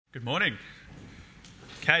Good morning.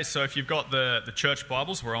 Okay, so if you've got the church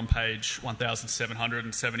Bibles, we're on page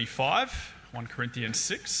 1775, 1 Corinthians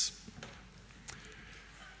 6,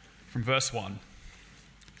 from verse 1.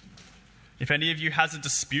 If any of you has a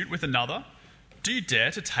dispute with another, do you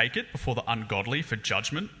dare to take it before the ungodly for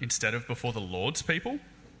judgment instead of before the Lord's people?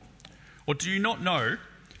 Or do you not know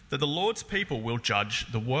that the Lord's people will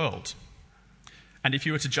judge the world? And if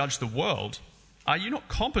you are to judge the world, are you not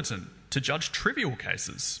competent to judge trivial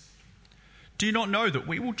cases? Do you not know that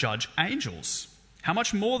we will judge angels? How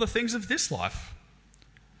much more the things of this life?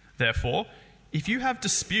 Therefore, if you have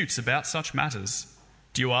disputes about such matters,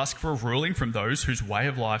 do you ask for a ruling from those whose way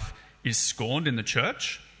of life is scorned in the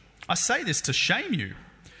church? I say this to shame you.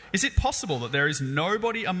 Is it possible that there is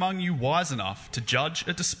nobody among you wise enough to judge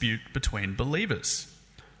a dispute between believers?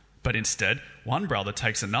 But instead, one brother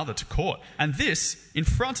takes another to court, and this in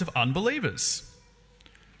front of unbelievers.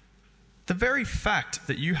 The very fact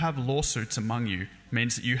that you have lawsuits among you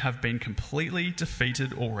means that you have been completely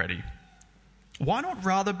defeated already. Why not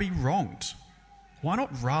rather be wronged? Why not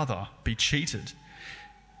rather be cheated?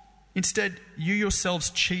 Instead, you yourselves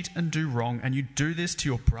cheat and do wrong, and you do this to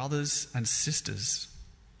your brothers and sisters.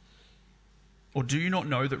 Or do you not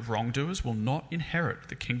know that wrongdoers will not inherit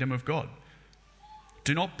the kingdom of God?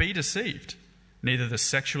 Do not be deceived. Neither the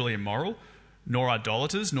sexually immoral, nor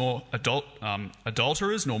idolaters, nor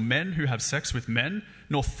adulterers, nor men who have sex with men,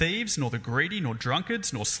 nor thieves, nor the greedy, nor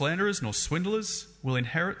drunkards, nor slanderers, nor swindlers will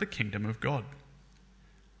inherit the kingdom of God.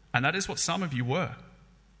 And that is what some of you were.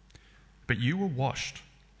 But you were washed,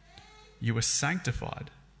 you were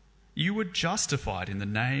sanctified, you were justified in the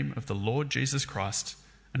name of the Lord Jesus Christ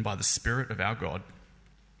and by the Spirit of our God.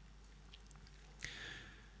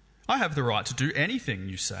 I have the right to do anything,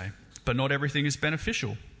 you say, but not everything is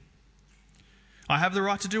beneficial. I have the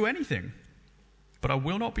right to do anything, but I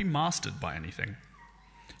will not be mastered by anything.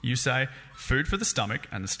 You say, food for the stomach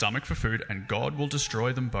and the stomach for food, and God will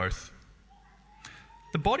destroy them both.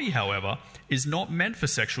 The body, however, is not meant for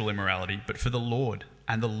sexual immorality, but for the Lord,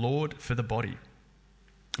 and the Lord for the body.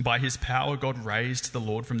 By his power God raised the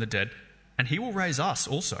Lord from the dead, and he will raise us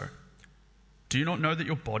also. Do you not know that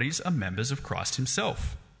your bodies are members of Christ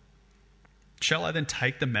himself? Shall I then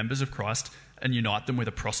take the members of Christ and unite them with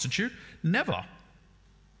a prostitute? Never.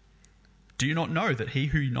 Do you not know that he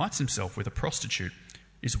who unites himself with a prostitute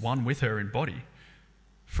is one with her in body?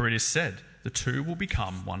 For it is said, the two will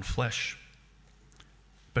become one flesh.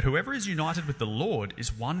 But whoever is united with the Lord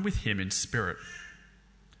is one with him in spirit.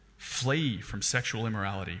 Flee from sexual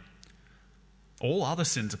immorality. All other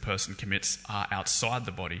sins a person commits are outside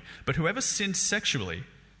the body, but whoever sins sexually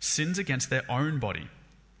sins against their own body.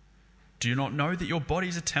 Do you not know that your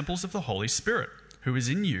bodies are temples of the Holy Spirit, who is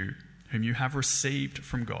in you, whom you have received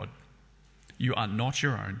from God? You are not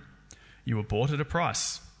your own. You were bought at a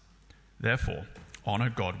price. Therefore,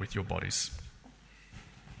 honour God with your bodies.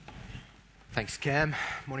 Thanks, Cam.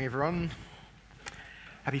 Morning, everyone.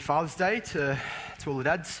 Happy Father's Day to all the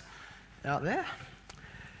dads out there.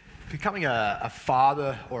 Becoming a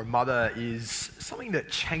father or a mother is something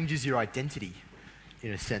that changes your identity,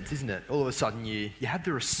 in a sense, isn't it? All of a sudden, you have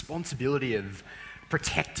the responsibility of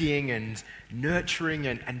protecting and nurturing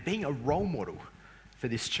and being a role model for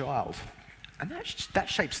this child. And that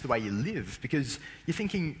shapes the way you live, because you're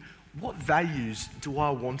thinking, what values do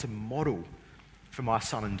I want to model for my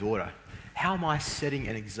son and daughter? How am I setting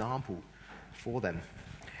an example for them?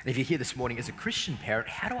 And if you're here this morning as a Christian parent,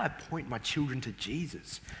 how do I point my children to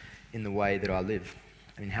Jesus in the way that I live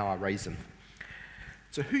and in how I raise them?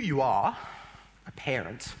 So who you are, a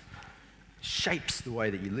parent, shapes the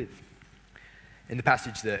way that you live. In the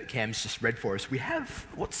passage that Cam's just read for us, we have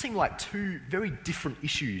what seem like two very different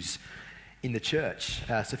issues in the church.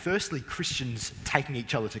 So firstly, Christians taking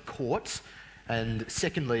each other to court, and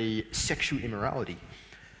secondly, sexual immorality.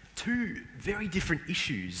 Two very different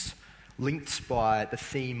issues linked by the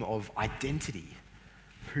theme of identity,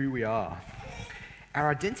 who we are. Our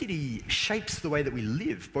identity shapes the way that we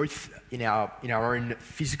live, both in our own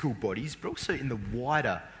physical bodies, but also in the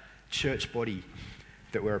wider church body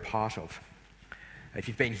that we're a part of. If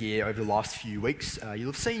you've been here over the last few weeks, you'll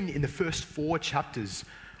have seen in the first 4 chapters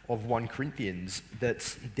of 1 Corinthians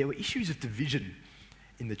that there were issues of division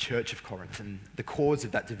in the church of Corinth, and the cause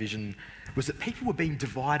of that division was that people were being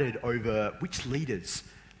divided over which leaders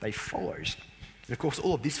they followed. And of course,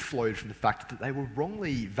 all of this flowed from the fact that they were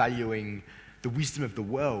wrongly valuing the wisdom of the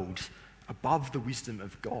world above the wisdom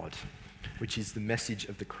of God, which is the message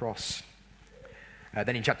of the cross.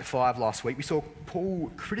 Then in chapter 5 last week, we saw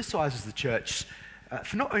Paul criticises the church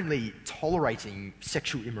for not only tolerating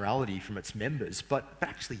sexual immorality from its members, but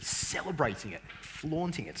actually celebrating it,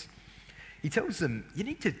 flaunting it. He tells them, you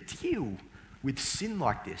need to deal with sin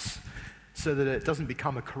like this so that it doesn't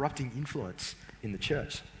become a corrupting influence in the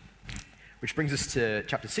church. Which brings us to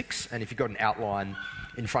chapter 6, and if you've got an outline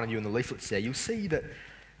in front of you in the leaflets there, you'll see that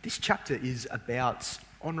this chapter is about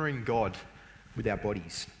honouring God with our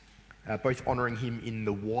bodies, both honouring him in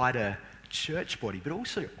the wider church body, but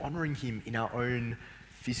also honouring him in our own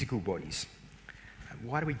physical bodies.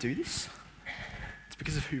 Why do we do this? It's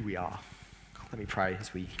because of who we are. Let me pray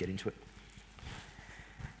as we get into it.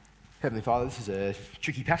 Heavenly Father, this is a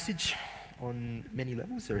tricky passage on many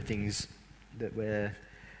levels. There are things that we're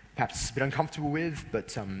perhaps a bit uncomfortable with,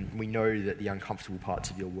 but we know that the uncomfortable parts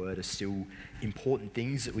of your word are still important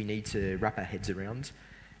things that we need to wrap our heads around.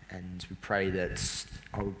 And we pray that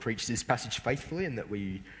I will preach this passage faithfully and that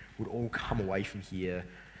we would all come away from here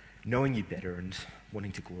knowing you better and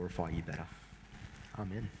wanting to glorify you better.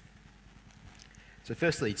 Amen. So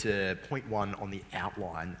firstly, to point one on the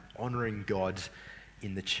outline, honouring God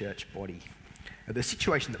in the church body. The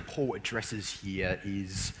situation that Paul addresses here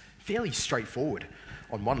is fairly straightforward.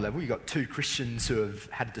 On one level, you've got two Christians who have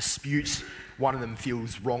had a dispute. One of them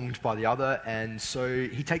feels wronged by the other, and so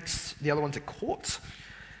he takes the other one to court.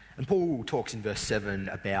 And Paul talks in verse 7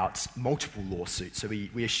 about multiple lawsuits. So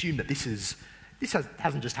we assume that this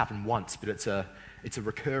hasn't just happened once, but it's a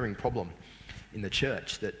recurring problem in the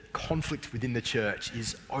church, that conflict within the church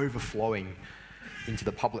is overflowing into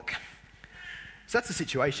the public. So that's the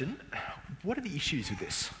situation. What are the issues with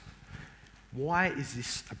this? Why is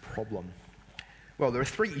this a problem? Well, there are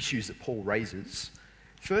three issues that Paul raises.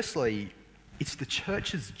 Firstly, it's the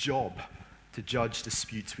church's job to judge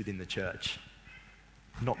disputes within the church,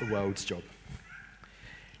 not the world's job.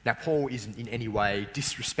 Now, Paul isn't in any way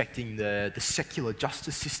disrespecting the secular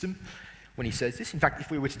justice system when he says this. In fact,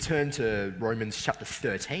 if we were to turn to Romans chapter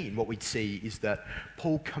 13, what we'd see is that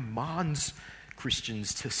Paul commands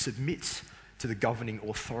Christians to submit to the governing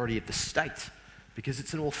authority of the state, because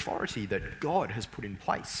it's an authority that God has put in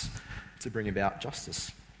place to bring about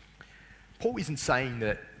justice. Paul isn't saying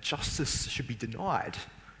that justice should be denied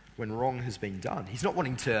when wrong has been done. He's not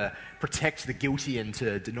wanting to protect the guilty and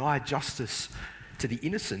to deny justice to the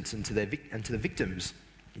innocent and to the victims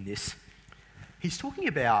in this. He's talking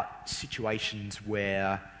about situations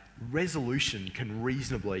where resolution can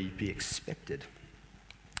reasonably be expected.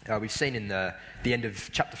 We've seen in the end of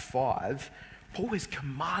chapter 5, Paul has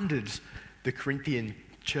commanded the Corinthian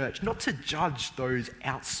church not to judge those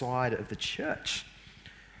outside of the church.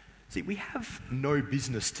 See, we have no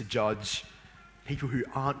business to judge people who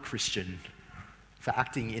aren't Christian for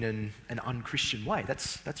acting in an unchristian way.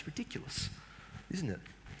 That's ridiculous, isn't it?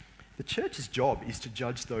 The church's job is to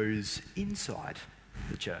judge those inside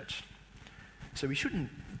the church. So we shouldn't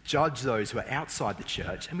judge those who are outside the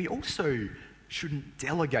church, and we also shouldn't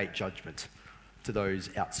delegate judgment to those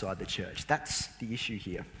outside the church. That's the issue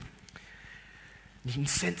here. You can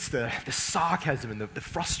sense the sarcasm and the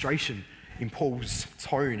frustration in Paul's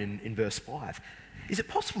tone in verse 5. Is it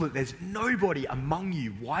possible that there's nobody among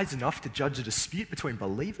you wise enough to judge a dispute between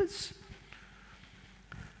believers?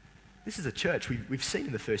 This is a church, we've seen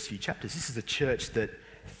in the first few chapters, this is a church that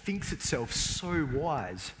thinks itself so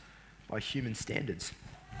wise by human standards.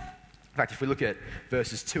 In fact, if we look at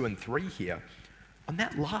verses 2 and 3 here, on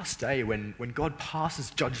that last day when God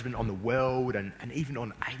passes judgment on the world and even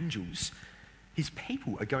on angels, his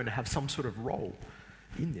people are going to have some sort of role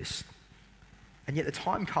in this. And yet the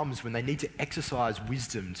time comes when they need to exercise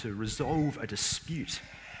wisdom to resolve a dispute,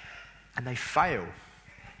 and they fail,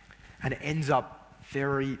 and it ends up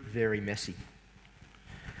very, very messy.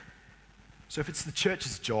 So if it's the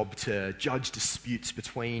church's job to judge disputes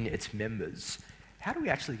between its members, how do we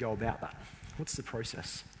actually go about that? What's the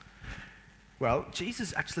process? Well,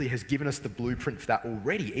 Jesus actually has given us the blueprint for that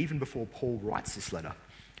already, even before Paul writes this letter.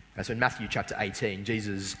 So in Matthew chapter 18,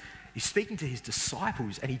 Jesus is speaking to his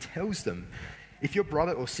disciples, and he tells them, if your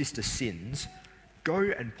brother or sister sins, go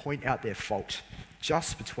and point out their fault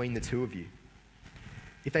just between the two of you.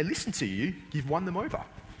 If they listen to you, you've won them over.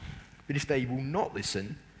 But if they will not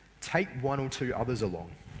listen, take one or two others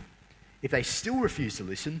along. If they still refuse to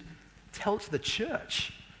listen, tell it to the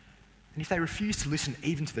church. And if they refuse to listen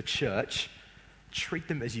even to the church, treat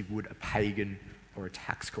them as you would a pagan or a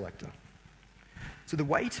tax collector. So the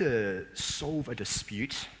way to solve a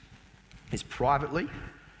dispute is privately,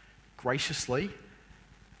 graciously,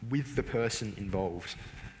 with the person involved.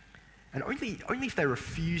 And only if they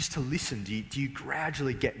refuse to listen do you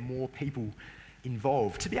gradually get more people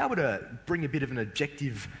involved to be able to bring a bit of an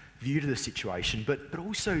objective view to the situation, but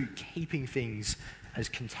also keeping things as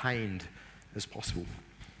contained as possible.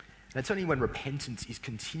 And it's only when repentance is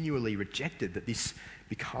continually rejected that this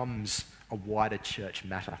becomes a wider church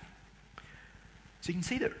matter. So you can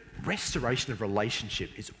see that restoration of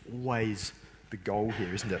relationship is always the goal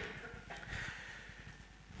here, isn't it?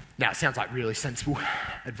 Now, it sounds like really sensible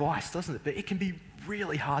advice, doesn't it? But it can be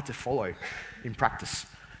really hard to follow in practice,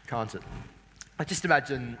 can't it? Like, just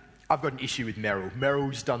imagine I've got an issue with Meryl.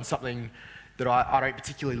 Meryl's done something that I don't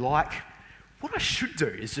particularly like. What I should do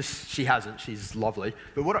is she hasn't, she's lovely,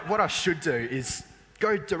 but what I should do is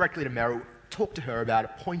go directly to Meryl, talk to her about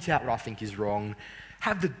it, point out what I think is wrong,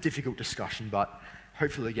 have the difficult discussion, but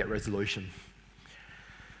hopefully get resolution.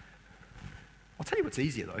 I'll tell you what's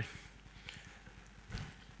easier though.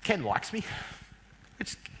 Ken likes me.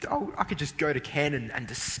 I could just go to Ken and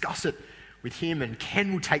discuss it with him, and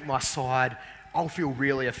Ken will take my side. I'll feel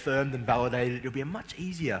really affirmed and validated. It'll be a much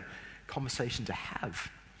easier conversation to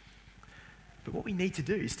have. But what we need to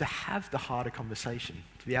do is to have the harder conversation,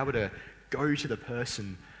 to be able to go to the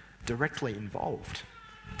person directly involved,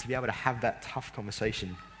 to be able to have that tough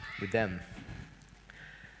conversation with them.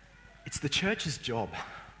 It's the church's job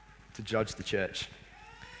to judge the church.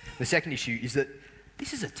 The second issue is that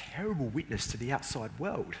this is a terrible witness to the outside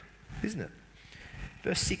world, isn't it?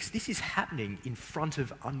 Verse 6, this is happening in front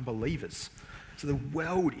of unbelievers. So the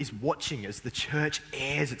world is watching as the church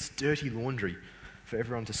airs its dirty laundry for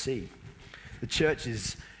everyone to see. The church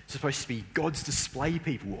is supposed to be God's display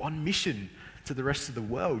people on mission to the rest of the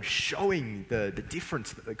world, showing the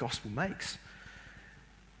difference that the gospel makes.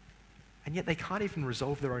 And yet they can't even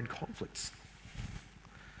resolve their own conflicts.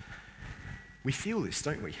 We feel this,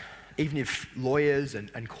 don't we? Even if lawyers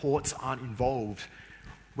and courts aren't involved,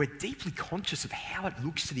 we're deeply conscious of how it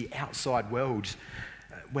looks to the outside world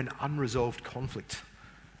when unresolved conflict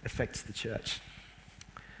affects the church.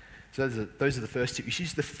 So those are the first two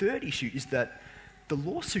issues. The third issue is that the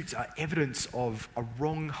lawsuits are evidence of a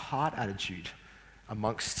wrong heart attitude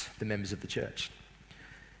amongst the members of the church.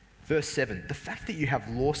 Verse 7, the fact that you have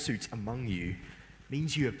lawsuits among you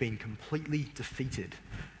means you have been completely defeated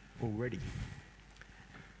already.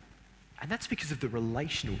 And that's because of the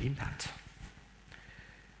relational impact.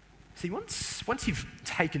 See, once you've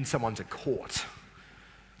taken someone to court,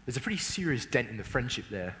 there's a pretty serious dent in the friendship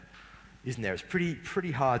there, isn't there? It's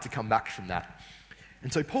pretty hard to come back from that.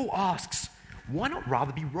 And so Paul asks, why not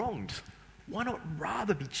rather be wronged? Why not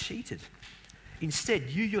rather be cheated? Instead,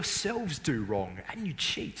 you yourselves do wrong and you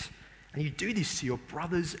cheat. And you do this to your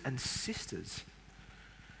brothers and sisters.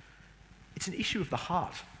 It's an issue of the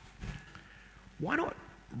heart. Why not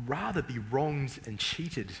rather be wronged and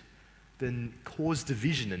cheated than cause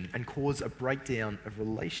division and cause a breakdown of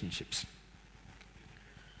relationships?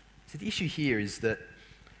 So the issue here is that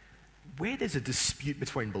where there's a dispute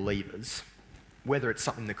between believers, whether it's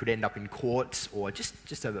something that could end up in courts or just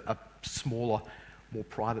a smaller, more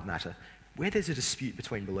private matter, where there's a dispute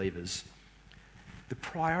between believers, the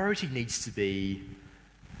priority needs to be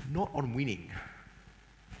not on winning,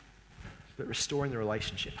 but restoring the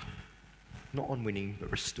relationship. Not on winning, but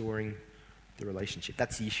restoring the relationship.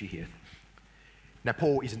 That's the issue here. Now,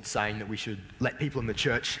 Paul isn't saying that we should let people in the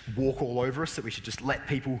church walk all over us, that we should just let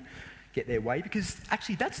people get their way, because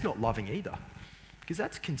actually that's not loving either. Because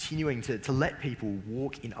that's continuing to let people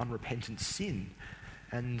walk in unrepentant sin,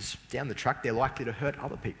 and down the track they're likely to hurt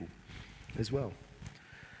other people as well.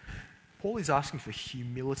 Paul is asking for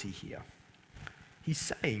humility here. He's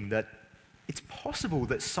saying that it's possible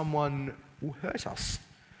that someone will hurt us,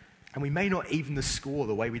 and we may not even the score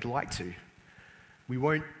the way we'd like to. We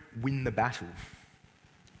won't win the battle.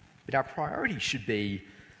 But our priority should be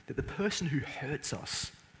that the person who hurts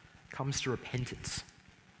us comes to repentance,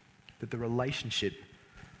 that the relationship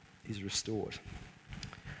is restored.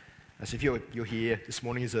 So if you're here this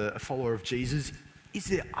morning as a follower of Jesus, is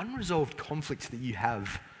there unresolved conflict that you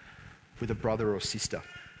have with a brother or sister?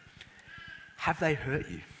 Have they hurt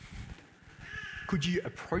you? Could you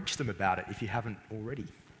approach them about it if you haven't already?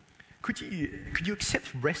 Could you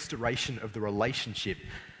accept restoration of the relationship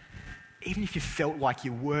even if you felt like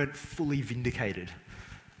you weren't fully vindicated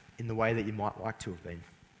in the way that you might like to have been?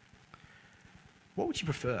 What would you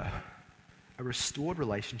prefer? A restored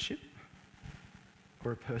relationship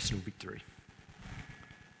or a personal victory?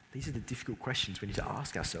 These are the difficult questions we need to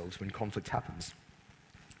ask ourselves when conflict happens.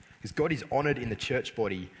 Because God is honoured in the church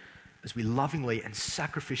body as we lovingly and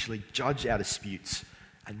sacrificially judge our disputes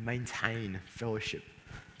and maintain fellowship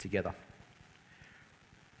together.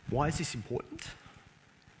 Why is this important?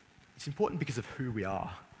 It's important because of who we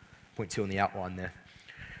are. Point 2 on the outline there.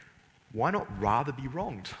 Why not rather be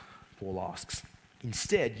wronged? Paul asks.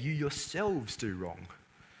 Instead, you yourselves do wrong.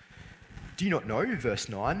 Do you not know, verse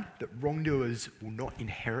 9, that wrongdoers will not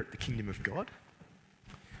inherit the kingdom of God?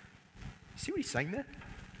 See what he's saying there?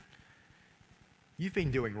 You've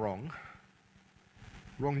been doing wrong.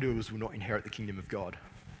 wrongdoers will not inherit the kingdom of God.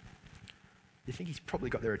 You think he's probably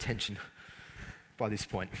got their attention by this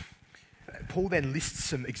point. Paul then lists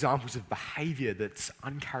some examples of behaviour that's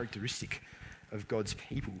uncharacteristic of God's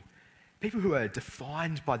people. People who are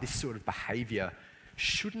defined by this sort of behaviour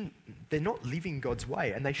they're not living God's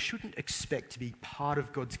way, and they shouldn't expect to be part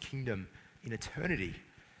of God's kingdom in eternity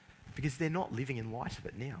because they're not living in light of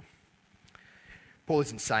it now. Paul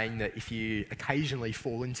isn't saying that if you occasionally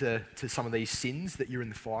fall into some of these sins that you're in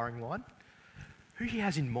the firing line. Who he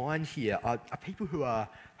has in mind here are people who are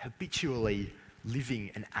habitually living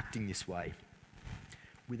and acting this way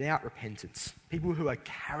without repentance. People who are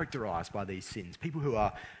characterised by these sins. People who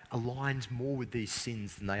are aligned more with these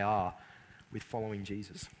sins than they are with following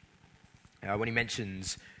Jesus. When he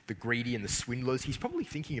mentions the greedy and the swindlers, he's probably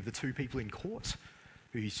thinking of the two people in court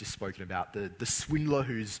who he's just spoken about. The swindler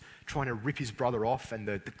who's trying to rip his brother off, and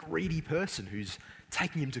the greedy person who's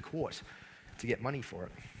taking him to court to get money for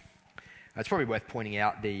it. It's probably worth pointing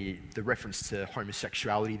out the reference to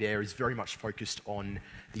homosexuality there is very much focused on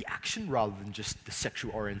the action rather than just the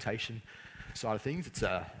sexual orientation side of things. It's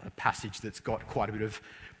a passage that's got quite a bit of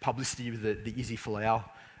publicity with the Izzy Folau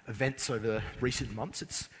events over recent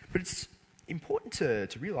months. But it's important to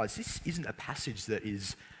realise this isn't a passage that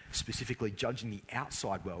is specifically judging the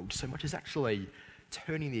outside world so much as actually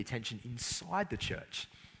turning the attention inside the church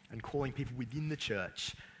and calling people within the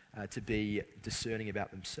church to be discerning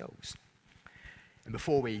about themselves. And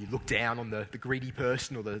before we look down on the greedy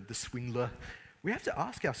person or the swindler, we have to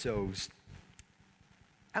ask ourselves,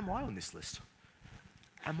 am I on this list?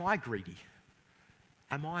 Am I greedy?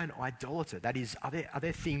 Am I an idolater? That is, are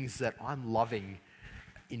there things that I'm loving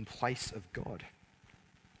in place of God?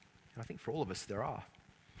 And I think for all of us there are.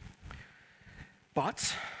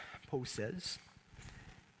 But, Paul says,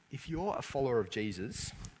 if you're a follower of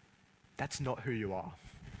Jesus, that's not who you are.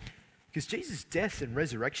 Because Jesus' death and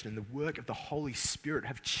resurrection and the work of the Holy Spirit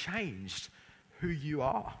have changed who you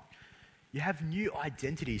are. You have new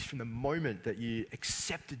identities from the moment that you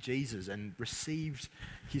accepted Jesus and received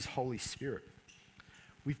his Holy Spirit.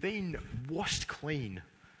 We've been washed clean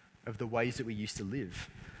of the ways that we used to live.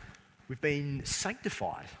 We've been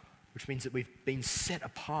sanctified, which means that we've been set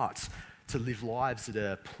apart to live lives that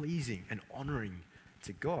are pleasing and honouring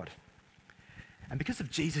to God. And because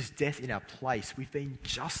of Jesus' death in our place, we've been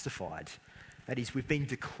justified. That is, we've been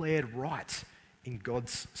declared right in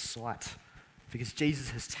God's sight because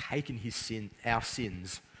Jesus has taken our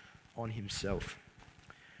sins on himself.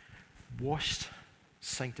 Washed,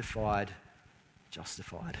 sanctified,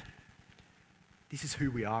 justified. This is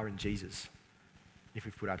who we are in Jesus if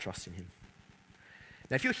we've put our trust in him.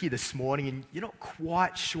 Now, if you're here this morning and you're not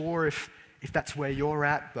quite sure if that's where you're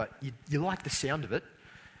at, but you like the sound of it,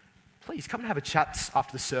 please come and have a chat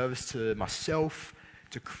after the service to myself,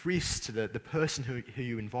 to Chris, to the person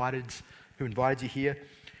who invited you here.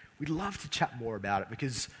 We'd love to chat more about it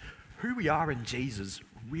because who we are in Jesus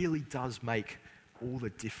really does make all the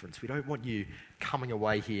difference. We don't want you coming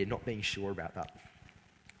away here not being sure about that.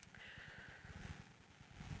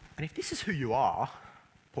 And if this is who you are,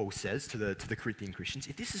 Paul says to the Corinthian Christians,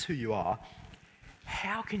 if this is who you are,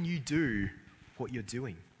 how can you do what you're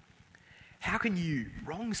doing? How can you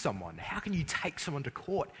wrong someone? How can you take someone to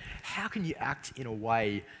court? How can you act in a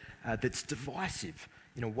way that's divisive,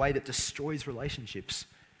 in a way that destroys relationships,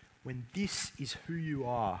 when this is who you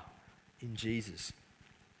are in Jesus?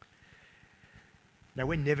 Now,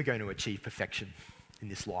 we're never going to achieve perfection in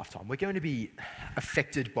this lifetime. We're going to be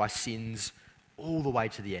affected by sins all the way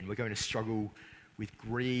to the end. We're going to struggle with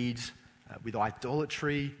greed, with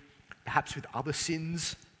idolatry, perhaps with other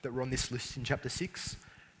sins that were on this list in chapter 6.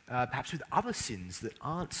 Perhaps with other sins that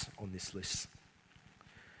aren't on this list.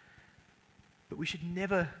 But we should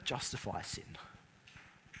never justify sin,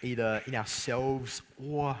 either in ourselves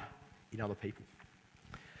or in other people.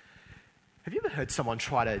 Have you ever heard someone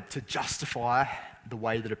try to justify the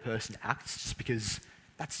way that a person acts just because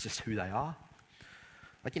that's just who they are?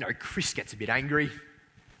 Like, Chris gets a bit angry.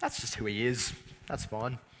 That's just who he is. That's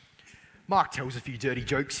fine. Mark tells a few dirty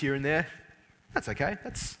jokes here and there. That's okay.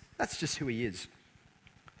 That's just who he is.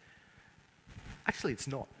 Actually, it's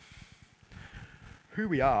not. Who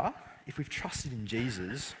we are, if we've trusted in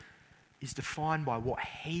Jesus, is defined by what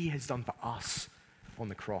he has done for us on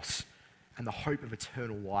the cross and the hope of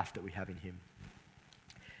eternal life that we have in him.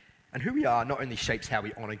 And who we are not only shapes how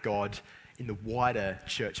we honour God in the wider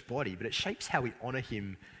church body, but it shapes how we honour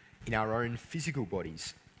him in our own physical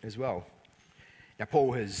bodies as well. Now,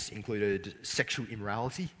 Paul has included sexual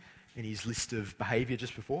immorality in his list of behaviour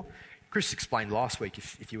just before. Chris explained last week,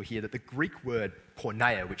 if you were here, that the Greek word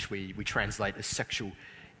porneia, which we translate as sexual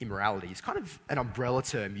immorality, is kind of an umbrella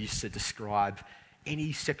term used to describe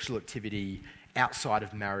any sexual activity outside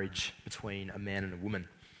of marriage between a man and a woman.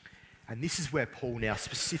 And this is where Paul now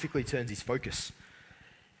specifically turns his focus.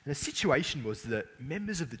 And the situation was that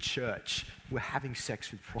members of the church were having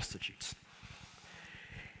sex with prostitutes.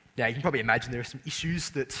 Now, you can probably imagine there are some issues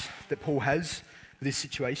that Paul has with this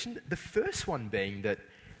situation. The first one being that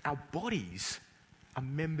our bodies are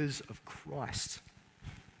members of Christ.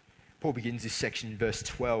 Paul begins this section in verse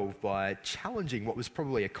 12 by challenging what was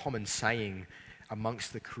probably a common saying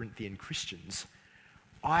amongst the Corinthian Christians.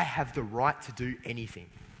 I have the right to do anything.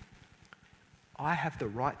 I have the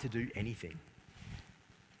right to do anything.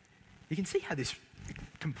 You can see how this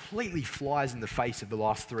completely flies in the face of the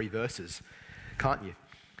last 3 verses, can't you?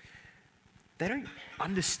 They don't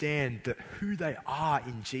understand that who they are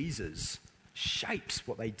in Jesus shapes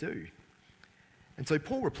what they do. And so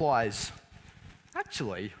Paul replies,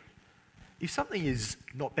 actually, if something is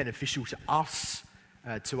not beneficial to us,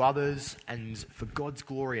 to others, and for God's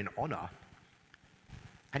glory and honour,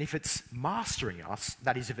 and if it's mastering us,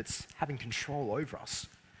 that is, if it's having control over us,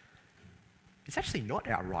 it's actually not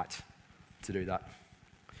our right to do that.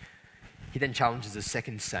 He then challenges a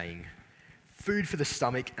second saying, food for the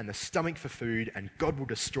stomach and the stomach for food, and God will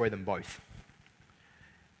destroy them both.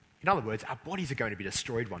 In other words, our bodies are going to be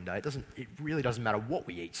destroyed one day. It really doesn't matter what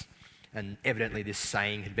we eat. And evidently this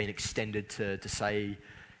saying had been extended to say, it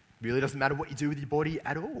really doesn't matter what you do with your body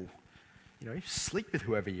at all. Sleep with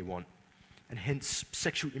whoever you want. And hence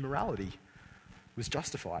sexual immorality was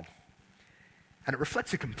justified. And it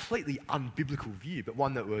reflects a completely unbiblical view, but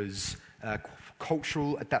one that was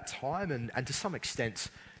cultural at that time and to some extent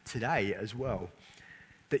today as well.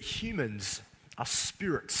 That humans are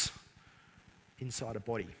spirits inside a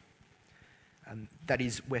body. And that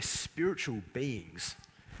is, we're spiritual beings.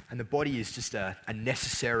 And the body is just a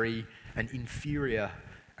necessary and inferior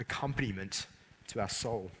accompaniment to our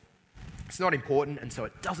soul. It's not important, and so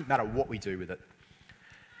it doesn't matter what we do with it.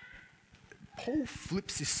 Paul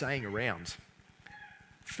flips this saying around.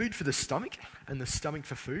 Food for the stomach and the stomach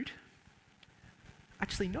for food?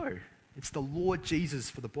 Actually, no. It's the Lord Jesus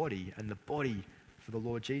for the body and the body for the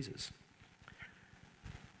Lord Jesus.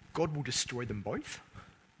 God will destroy them both?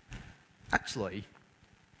 Actually,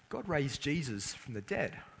 God raised Jesus from the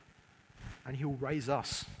dead, and he'll raise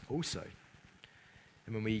us also.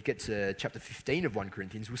 And when we get to chapter 15 of 1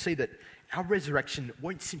 Corinthians, we'll see that our resurrection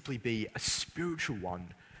won't simply be a spiritual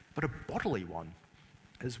one, but a bodily one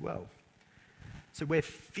as well. So we're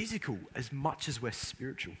physical as much as we're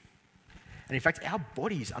spiritual. And in fact, our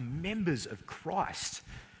bodies are members of Christ,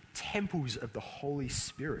 temples of the Holy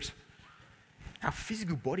Spirit. Our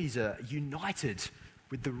physical bodies are united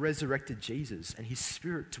with the resurrected Jesus, and his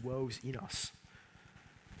Spirit dwells in us.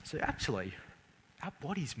 So actually, our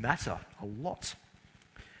bodies matter a lot.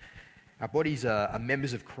 Our bodies are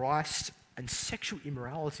members of Christ, and sexual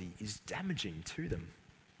immorality is damaging to them.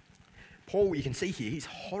 Paul, you can see here, he's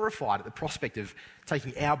horrified at the prospect of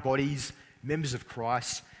taking our bodies, members of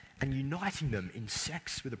Christ, and uniting them in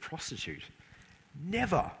sex with a prostitute.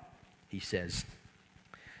 Never, he says.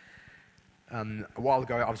 A while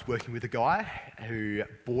ago, I was working with a guy who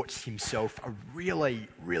bought himself a really,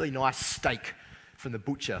 really nice steak from the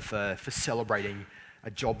butcher for celebrating a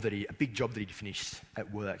big job that he'd finished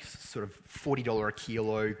at work. Sort of $40 a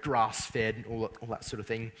kilo, grass-fed, all that sort of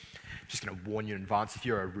thing. Just going to warn you in advance, if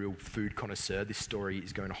you're a real food connoisseur, this story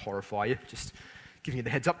is going to horrify you. Just giving you the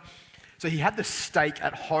heads up. So he had the steak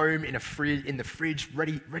at home in the fridge,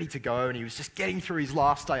 ready to go, and he was just getting through his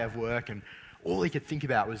last day of work, and all he could think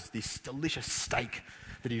about was this delicious steak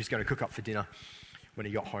that he was going to cook up for dinner when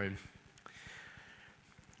he got home.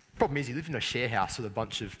 Problem is, he lived in a share house with a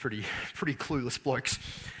bunch of pretty clueless blokes.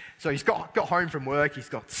 So he's got home from work, he's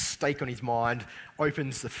got steak on his mind,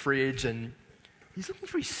 opens the fridge, and he's looking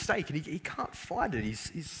for his steak, and he can't find it.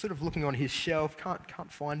 He's sort of looking on his shelf,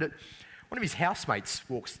 can't find it. One of his housemates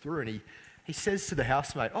walks through, and he says to the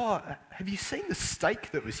housemate, "Oh, have you seen the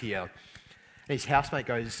steak that was here?" And his housemate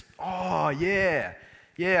goes, "Oh, yeah,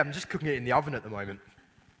 I'm just cooking it in the oven at the moment."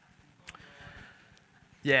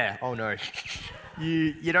 Yeah, oh no.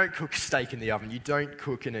 You don't cook steak in the oven. You don't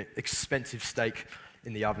cook an expensive steak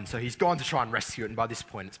in the oven. So he's gone to try and rescue it, and by this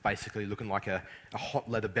point it's basically looking like a hot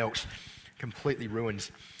leather belt, completely ruined.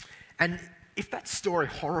 And if that story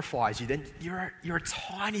horrifies you, then you're a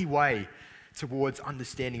tiny way towards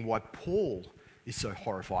understanding why Paul is so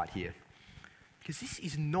horrified here. Because this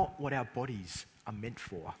is not what our bodies are meant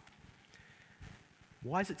for.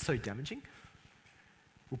 Why is it so damaging?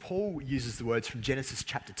 Well, Paul uses the words from Genesis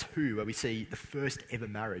chapter 2, where we see the first ever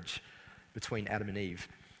marriage between Adam and Eve.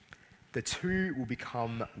 The two will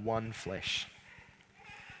become one flesh.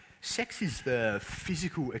 sex is the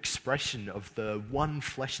physical expression of the one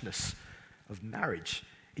fleshness of marriage.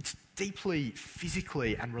 It's deeply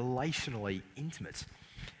physically and relationally intimate.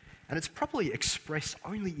 And it's properly expressed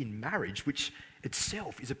only in marriage, which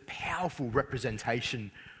itself is a powerful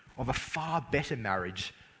representation of a far better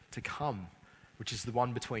marriage to come, which is the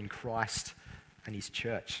one between Christ and his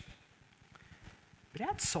church. But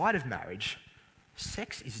outside of marriage,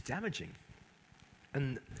 sex is damaging.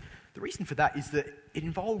 And the reason for that is that it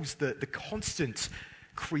involves the constant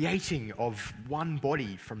creating of one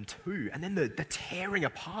body from two, and then the tearing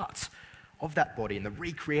apart of that body, and the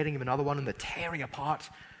recreating of another one, and the tearing apart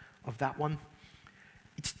of that one.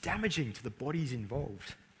 It's damaging to the bodies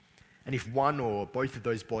involved. And if one or both of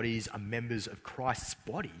those bodies are members of Christ's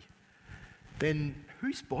body, then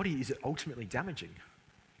whose body is it ultimately damaging?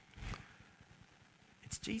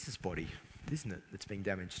 It's Jesus' body, isn't it, that's being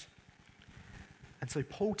damaged? And so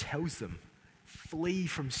Paul tells them, flee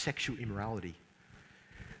from sexual immorality.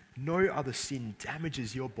 No other sin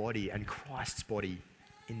damages your body and Christ's body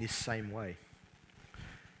in this same way.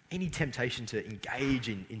 Any temptation to engage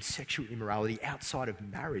in sexual immorality outside of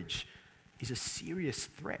marriage is a serious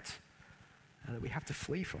threat that we have to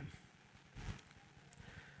flee from.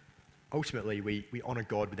 Ultimately, we honour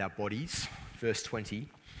God with our bodies, verse 20,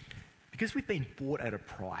 because we've been bought at a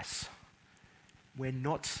price. We're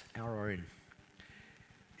not our own.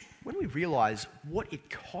 When we realise what it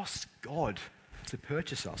cost God to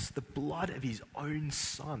purchase us, the blood of his own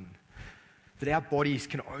Son, that our bodies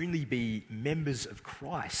can only be members of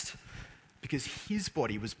Christ because his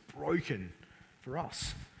body was broken for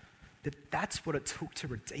us, that's what it took to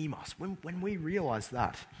redeem us. When we realise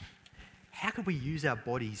that, how could we use our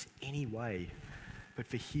bodies any way but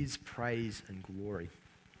for his praise and glory?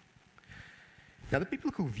 Now, the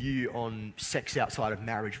biblical view on sex outside of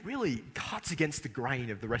marriage really cuts against the grain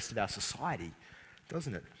of the rest of our society,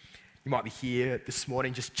 doesn't it? You might be here this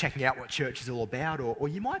morning just checking out what church is all about, or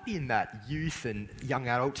you might be in that youth and young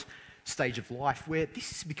adult stage of life where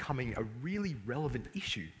this is becoming a really relevant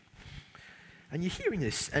issue. And you're hearing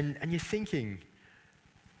this and you're thinking,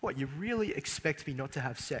 what, you really expect me not to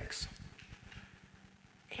have sex?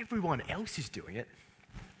 Everyone else is doing it.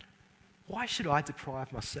 Why should I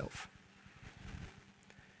deprive myself?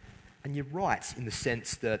 And you're right in the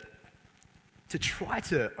sense that to try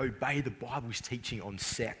to obey the Bible's teaching on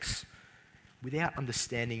sex without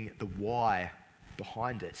understanding the why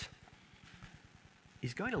behind it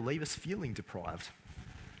is going to leave us feeling deprived.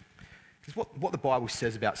 Because what the Bible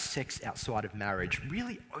says about sex outside of marriage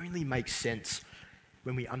really only makes sense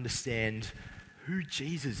when we understand who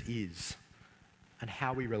Jesus is and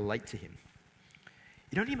how we relate to him.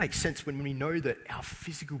 It only makes sense when we know that our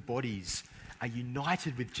physical bodies are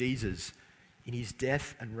united with Jesus in his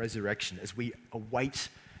death and resurrection as we await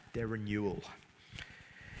their renewal.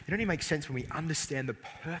 It only makes sense when we understand the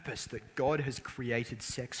purpose that God has created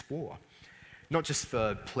sex for. Not just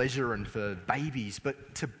for pleasure and for babies,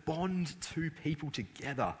 but to bond two people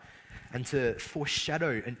together and to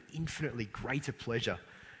foreshadow an infinitely greater pleasure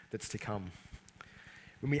that's to come.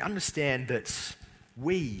 When we understand that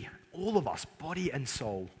we, all of us, body and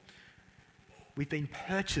soul, we've been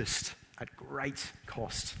purchased at great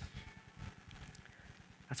cost.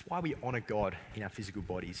 That's why we honour God in our physical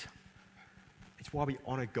bodies. It's why we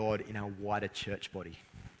honour God in our wider church body.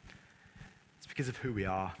 It's because of who we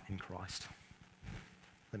are in Christ.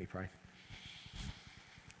 Let me pray.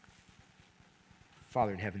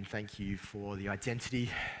 Father in heaven, thank you for the identity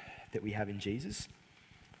that we have in Jesus.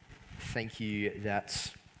 Thank you that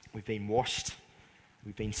we've been washed,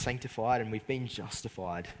 we've been sanctified, and we've been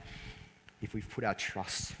justified if we've put our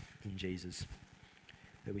trust in Jesus.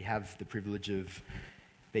 That we have the privilege of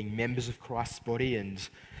being members of Christ's body and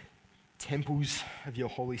temples of your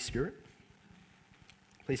Holy Spirit.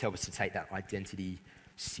 Please help us to take that identity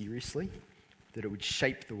seriously, that it would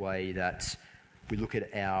shape the way that we look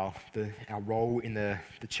at our role in the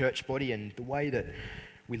church body and the way that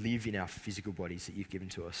we live in our physical bodies that you've given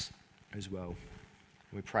to us as well.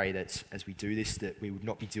 And we pray that as we do this, that we would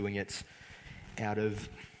not be doing it out of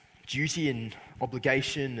duty and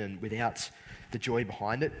obligation and without the joy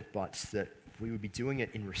behind it, but that we would be doing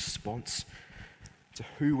it in response to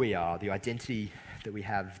who we are, the identity that we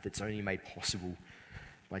have that's only made possible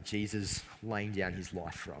by Jesus laying down his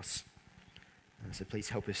life for us. So please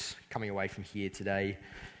help us coming away from here today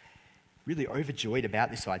really overjoyed about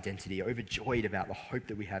this identity, overjoyed about the hope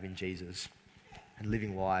that we have in Jesus, and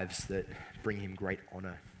living lives that bring him great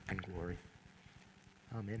honour and glory.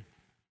 Amen.